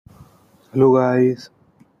Hello guys.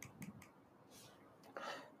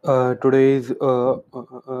 Today is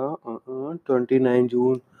 29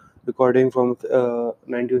 June, recording from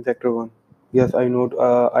 19 Sector 1. Yes, I know.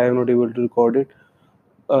 I am not able to record it.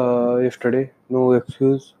 Yesterday, no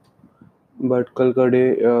excuse. But कल का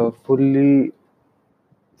day fully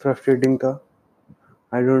frustrating था.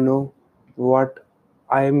 I don't know what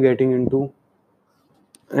I am getting into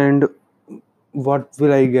and what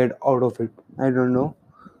will I get out of it. I don't know.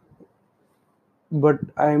 But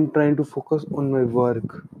I am trying to focus on my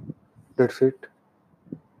work. That's it.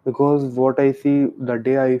 Because what I see the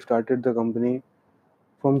day I started the company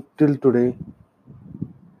from till today,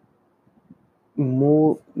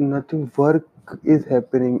 more nothing work is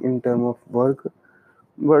happening in term of work,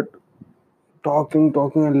 but talking,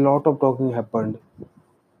 a lot of talking happened,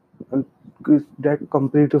 and that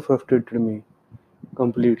completely frustrated me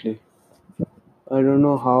completely. I don't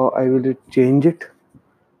know how I will change it,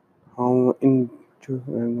 how in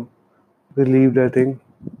to relieve that thing.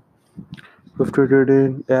 Frustrated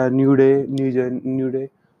in a new day, new day,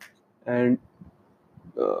 and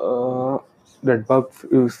uh, that bug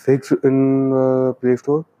is fixed in Play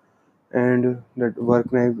Store, and that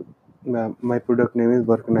work knife. My product name is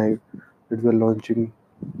work knife that we're launching.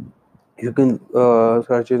 You can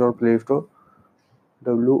search it on Play Store.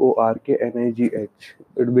 WORKNIGH.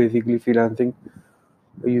 It's basically freelancing.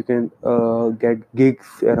 You can get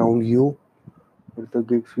gigs around you. With the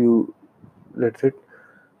gigs you, that's it.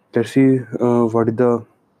 Let's see what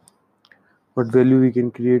value we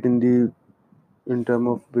can create in term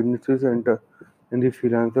of businesses and in the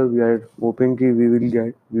freelancer. We are hoping कि we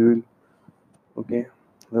will okay.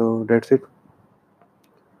 So that's it.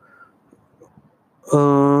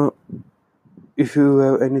 Uh, if you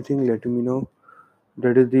have anything, let me know.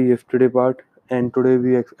 That is the yesterday part, and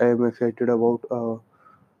today I am excited about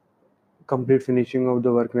complete finishing of the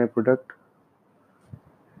Worknight product.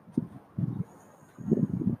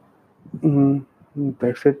 mm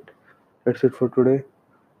That's it. That's it for today.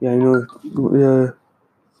 Yeah, I know. Yeah,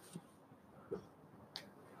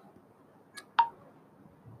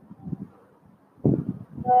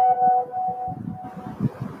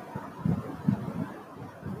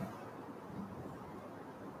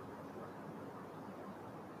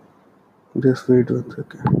 just wait 1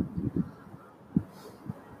 second.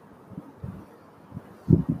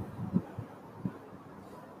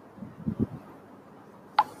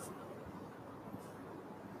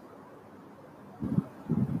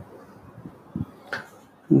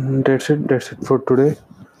 That's it. That's it for today,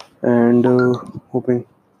 and hoping.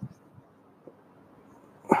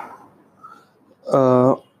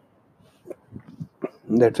 Uh,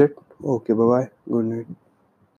 that's it. Okay. Bye bye. Good night.